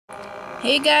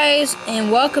Hey guys,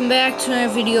 and welcome back to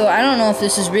another video. I don't know if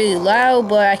this is really loud,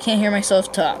 but I can't hear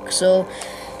myself talk. So,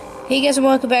 hey guys, and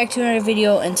welcome back to another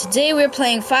video. And today we're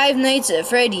playing Five Nights at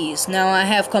Freddy's. Now, I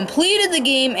have completed the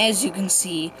game, as you can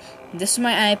see. This is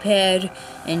my iPad,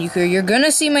 and you're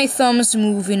gonna see my thumbs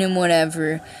moving and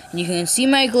whatever. And you can see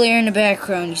my glare in the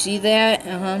background. You see that?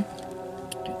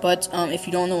 But if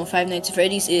you don't know what Five Nights at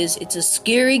Freddy's is, it's a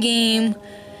scary game.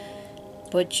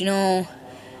 But you know,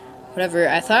 whatever.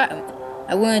 I thought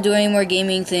I wouldn't do any more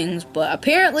gaming things, but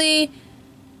apparently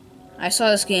I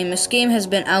saw this game. This game has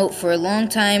been out for a long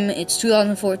time. It's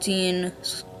 2014,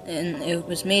 and it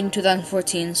was made in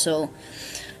 2014, so,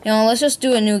 you know, let's just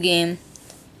do a new game.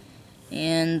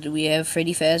 And we have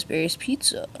Freddy Fazbear's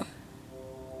Pizza.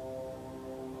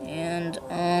 And,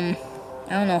 I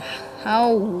don't know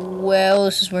how well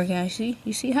this is working.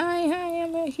 You see, hi,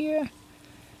 I'm right here.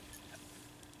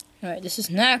 Alright, this is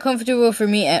not comfortable for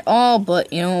me at all,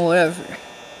 but, you know, whatever.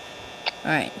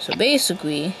 Alright, so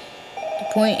basically, the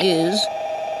point is,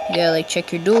 you gotta, like,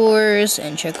 check your doors,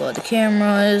 and check all the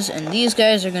cameras, and these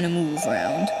guys are gonna move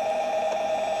around.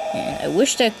 And I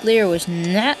wish that glare was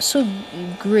not so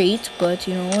great, but,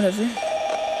 you know, whatever.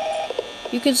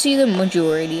 You can see the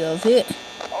majority of it.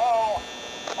 Hello?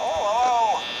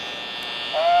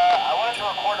 I wanted to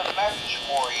record a message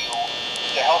for you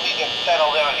to help you get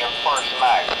settled in on your first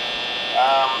night.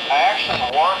 I actually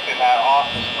worked in that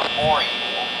office before you.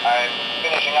 I'm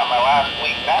finishing up my last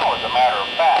week now, as a matter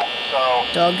of fact, so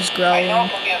Dog is growling. I know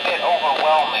it can be a bit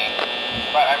overwhelming,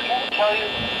 but I'm here to tell you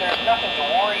there's nothing to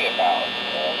worry about.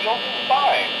 You'll do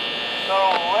fine. So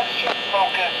let's just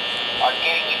focus on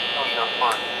getting you through your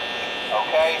first week,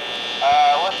 okay?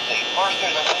 Let's see. First,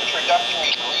 there's an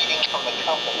introductory greeting from the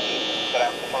company that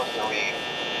I'm supposed to read.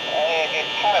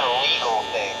 It's kind of a legal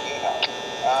thing, you know.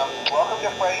 Welcome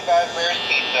to Freddy Fazbear's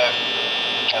Pizza,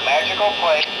 a magical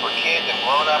place for kids and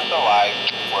grown-ups alike,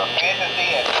 where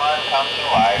fantasy and fun come to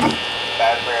life.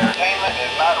 Fazbear Entertainment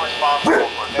is not responsible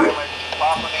for damage to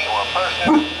property or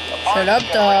person. Shut up,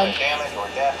 dog. Damage or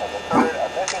death has occurred, a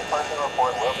missing person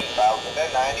report will be filed within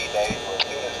 90 days or as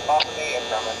soon as property and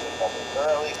premises have been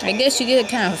thoroughly. I guess you get a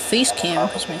kind of a face cam,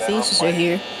 because my faces are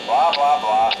here. Blah, blah,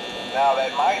 blah. Now,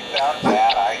 that might sound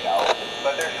bad, I know,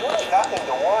 but there's really nothing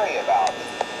to worry about.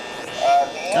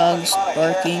 The Dogs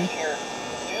barking. here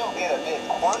do get a bit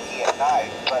quirky at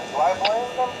night, but do I blame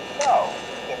them? No.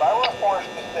 If I were forced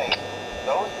to sing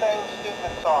those same stupid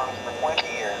songs for 20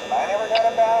 years and I never got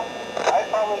a bath, I'd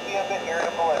probably be a bit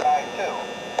irritable at night too.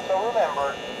 So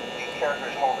remember, these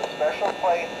characters hold a special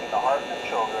place in the hearts of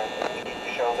children, and we need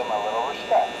to show them a little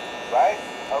respect, right?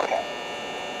 Okay.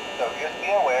 So just be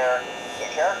aware, the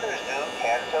characters do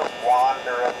tend to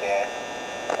wander a bit.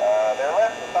 They're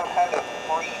left in some kind of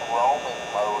free roaming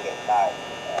mode at night.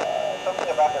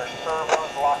 Something about their servos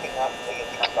locking up and they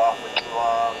get turned off for too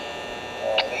long.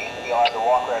 They used to be allowed to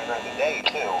walk around during the day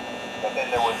too, but then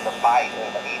there was the bite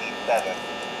of 87.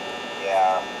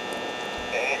 Yeah,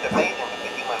 it's amazing that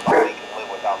the human body can live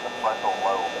without the frontal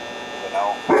lobe, you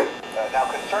know? Now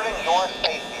concerning your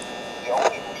safety, the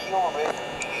only real risk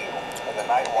to you as a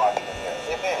night watchman here,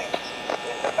 if any,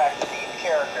 is the fact that these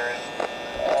characters,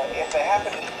 if they happen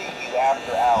to see you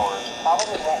after hours,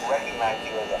 probably won't recognize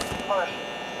you as a person.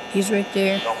 He's right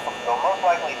there. They'll most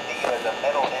likely see you as a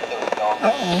metal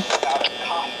endoskeleton without a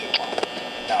costume on.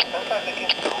 Now, since that's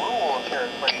against the rules here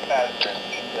at Freddy Fazbear's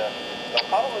Pizza, they'll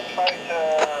probably try to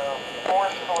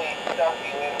forcefully stuff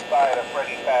you inside a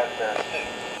Freddy Fazbear suit.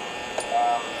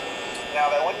 Now,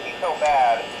 that wouldn't be so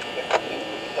bad if the suits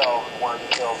themselves weren't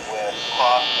filled with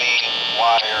cross-beams,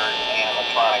 wires, and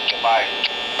animatronic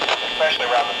devices, especially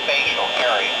around the facial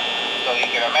area. So you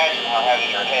can imagine how having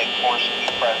your head forcibly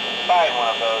pressed inside one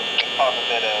of those could cause a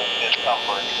bit of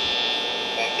discomfort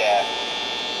and death.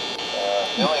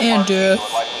 The only part that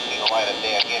would likely see the light of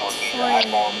day again would be your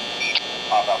eyeballs and teeth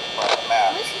pop out the front of the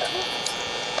mask.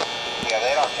 Yeah,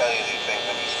 they don't tell you these things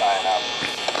when you sign up.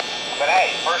 But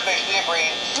hey, first basically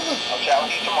agreed. I'll chat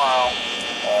with you tomorrow.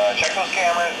 Check those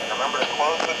cameras and remember to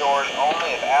close the doors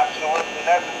only if absolutely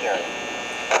necessary.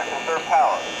 Gotta conserve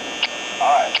power.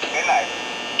 Alright, good night.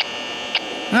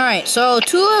 Alright, so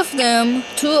two of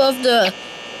the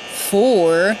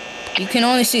four, you can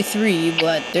only see three,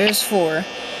 but there's four.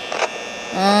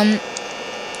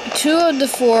 Two of the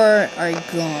four are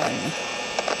gone.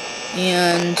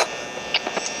 And,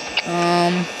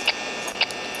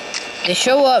 they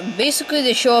show up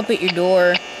at your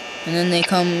door, and then they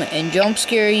come and jump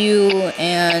scare you,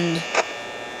 and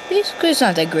basically it's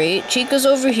not that great. Chica's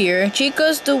over here.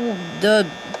 Chica's the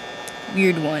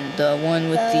weird one, the one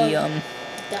with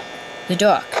the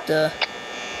duck, the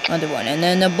other one. And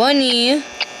then the bunny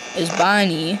is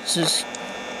Bonnie. This is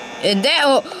And that,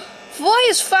 oh, why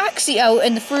is Foxy out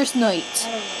in the first night?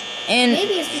 I don't know. And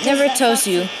Maybe it's because never that tells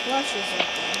Foxy you plush is right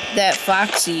there. that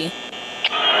Foxy.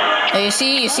 Oh, you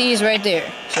see he's right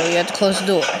there. So you have to close the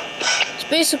door. It's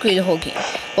basically the whole game.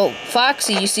 But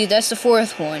Foxy, you see, that's the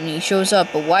fourth one. He shows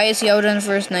up, but why is he out on the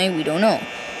first night? We don't know.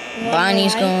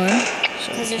 Bonnie's gone.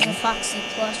 Because there's a Foxy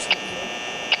plush right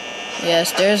here.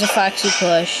 Yes, there's a Foxy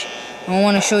plush. I don't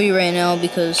want to show you right now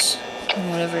because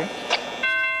whatever.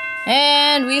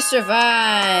 And we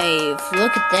survive.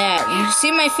 Look at that. You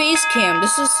see my face cam.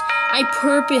 I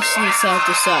purposely set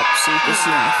this up so you can see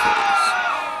my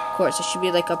face. Of course, it should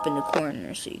be like up in the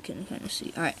corner so you can kind of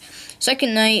see. Alright.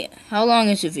 Second night. How long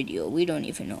is the video? We don't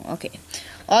even know. Okay.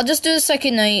 I'll just do the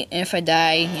second night, and if I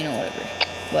die, you know, whatever.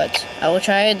 But I will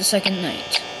try the second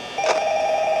night.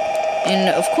 And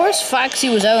of course, Foxy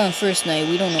was out on the first night.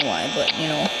 We don't know why, but you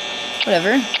know,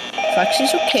 whatever.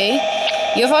 Foxy's okay.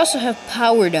 You also have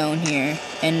power down here,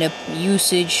 and the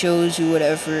usage shows you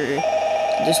whatever.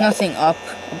 There's nothing up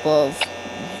above.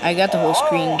 I got the whole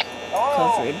screen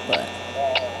covered, but.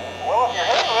 Well, if you're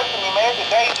here, listen, you made it to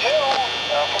day 2.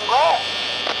 Congrats.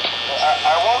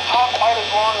 I won't talk quite as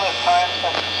long this time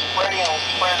since Freddy and his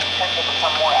friends tend to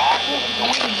become more active as the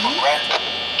week progresses.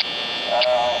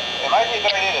 It might be a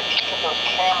good idea to peek at those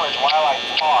cameras while I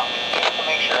talk, just to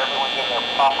make sure everyone's in their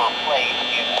proper place,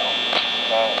 you know.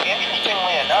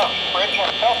 Interestingly enough, Freddy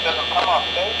himself doesn't come off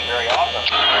stage very often.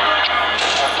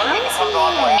 Freddy becomes a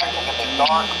lot more active in the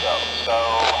dark, though, so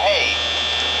hey,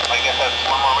 I guess that's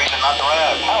one more reason not to run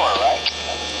out of power, right?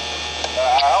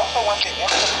 I also want to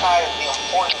emphasize the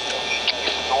importance of using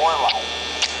your door light.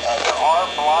 There are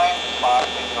blind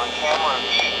spots in your camera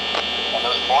view, and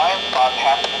those blind spots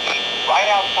happen to be right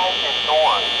outside your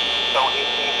doors. So if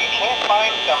you can't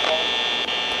find something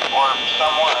or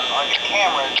someone on your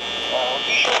cameras,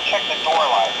 be sure to check the door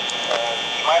light.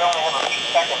 You might only have a few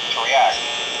seconds to react.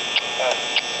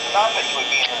 Not that you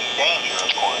would be in any danger,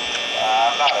 of course.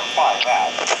 I'm not implying that.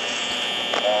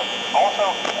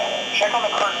 Also, check on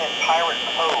the curtain in Pirate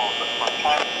Cove from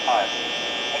time to time.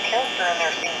 The character in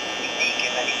there seems unique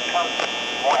in that he becomes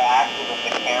more active if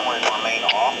the cameras remain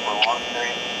off for long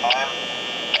periods of time.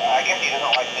 I guess he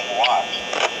doesn't like being watched.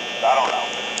 I don't know.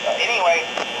 Anyway,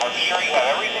 I'm sure you have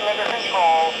everything under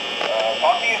control.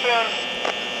 Talk to you soon.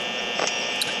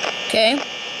 Okay.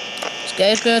 This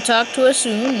guy's gonna talk to us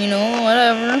soon, you know,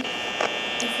 whatever.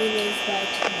 If we live by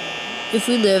tomorrow. If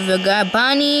we live, the guy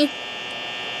Bonnie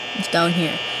is down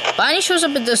here. Bonnie shows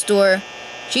up at this door.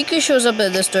 Chica shows up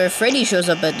at this door. Freddy shows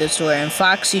up at this door, and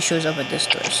Foxy shows up at this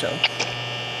door. So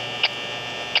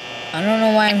I don't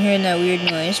know why I'm hearing that weird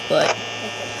noise, but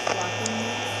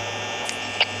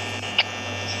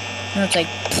no, it's like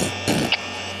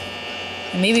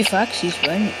maybe Foxy's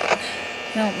running.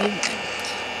 No, maybe.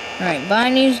 Alright,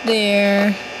 Bonnie's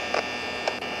there.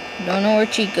 Don't know where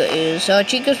Chica is. Oh,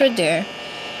 Chica's right there.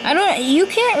 You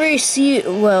can't really see it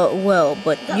well,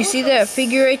 but you see that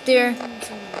figure right there?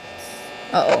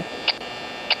 Uh-oh.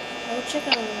 I'll check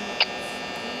out.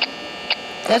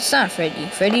 That's not Freddy.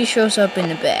 Freddy shows up in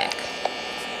the back.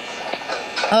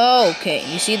 Oh, okay.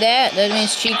 You see that? That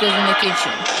means Chica's in the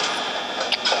kitchen.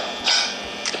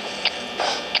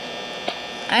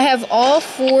 I have all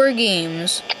 4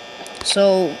 games,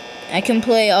 so I can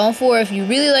play all 4. If you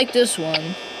really like this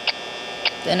one,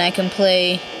 then I can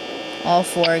play all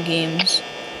 4 games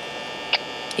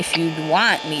if you'd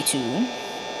want me to.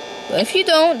 But if you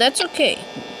don't, that's okay.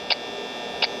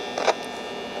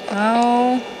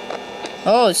 How?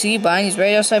 Oh, see, Bonnie's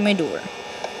right outside my door.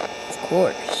 Of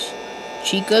course.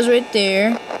 Chica's right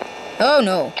there. Oh,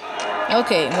 no.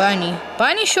 Okay, Bonnie.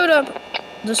 Bonnie showed up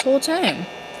this whole time.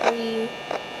 3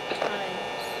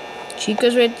 times.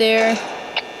 Chica's right there.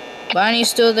 Bonnie's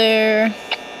still there.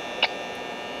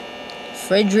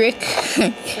 Frederick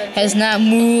has not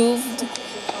moved.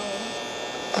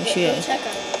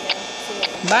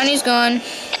 Bonnie's gone.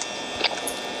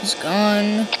 He's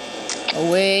gone.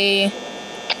 Away.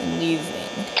 And leaving.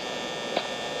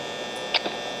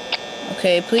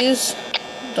 Okay, please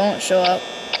don't show up.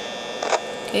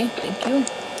 Okay, thank you.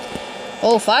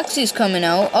 Oh, Foxy's coming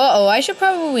out. Uh-oh, I should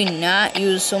probably not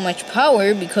use so much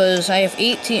power because I have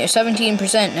 18 or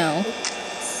 17% now.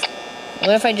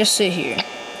 What if I just sit here?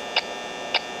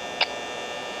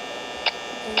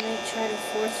 They might try to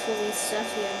forcefully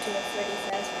stuff you into a Freddy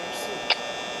Fazbear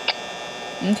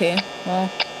suit. Okay, well,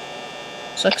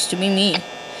 sucks to be me.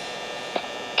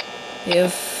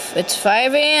 If it's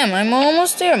 5 a.m., I'm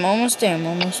almost there, I'm almost there.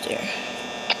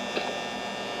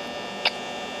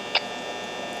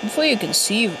 Hopefully you can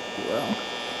see well.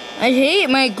 I hate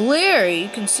my glare. You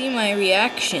can see my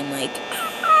reaction, like,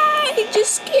 it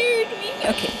just scared me.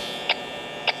 Okay.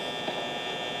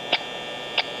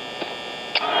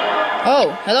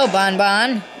 Oh, hello, Bon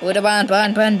Bon. Oda Bon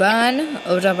Bon Bon Bon.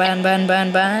 Oda Bon Bon Bon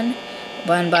Bon.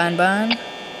 Bon Bon Bon.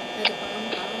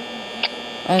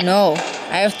 Oh no,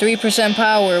 I have 3%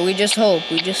 power. We just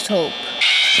hope. We just hope.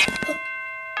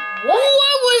 What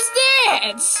was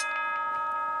that?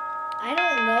 I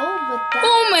don't know, but that.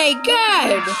 Oh my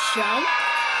god! Jump.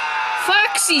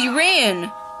 Foxy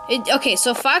ran. Okay,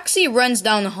 so Foxy runs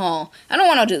down the hall. I don't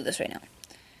want to do this right now.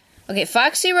 Okay,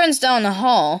 Foxy runs down the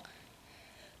hall.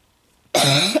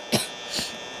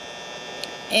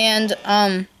 And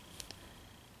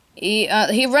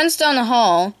he runs down the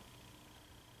hall,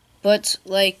 but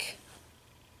it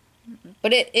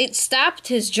stopped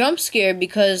his jump scare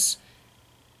because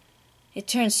it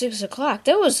turned 6 o'clock.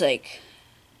 That was like,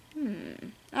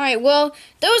 Alright, well,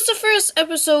 that was the first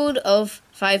episode of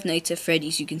Five Nights at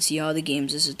Freddy's. You can see all the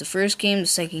games. This is the first game, the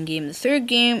second game, the third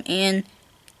game, and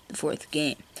the fourth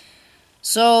game.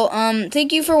 So,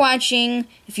 thank you for watching.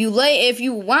 If you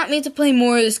want me to play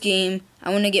more of this game,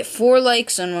 I want to get 4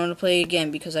 likes and I want to play it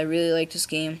again because I really like this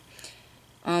game.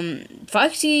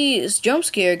 Foxy's jump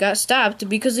scare got stopped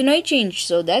because the night changed,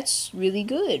 so that's really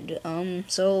good.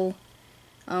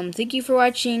 Thank you for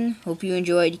watching. Hope you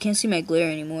enjoyed. You can't see my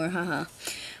glare anymore, haha.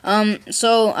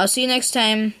 So, I'll see you next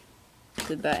time.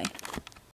 Goodbye.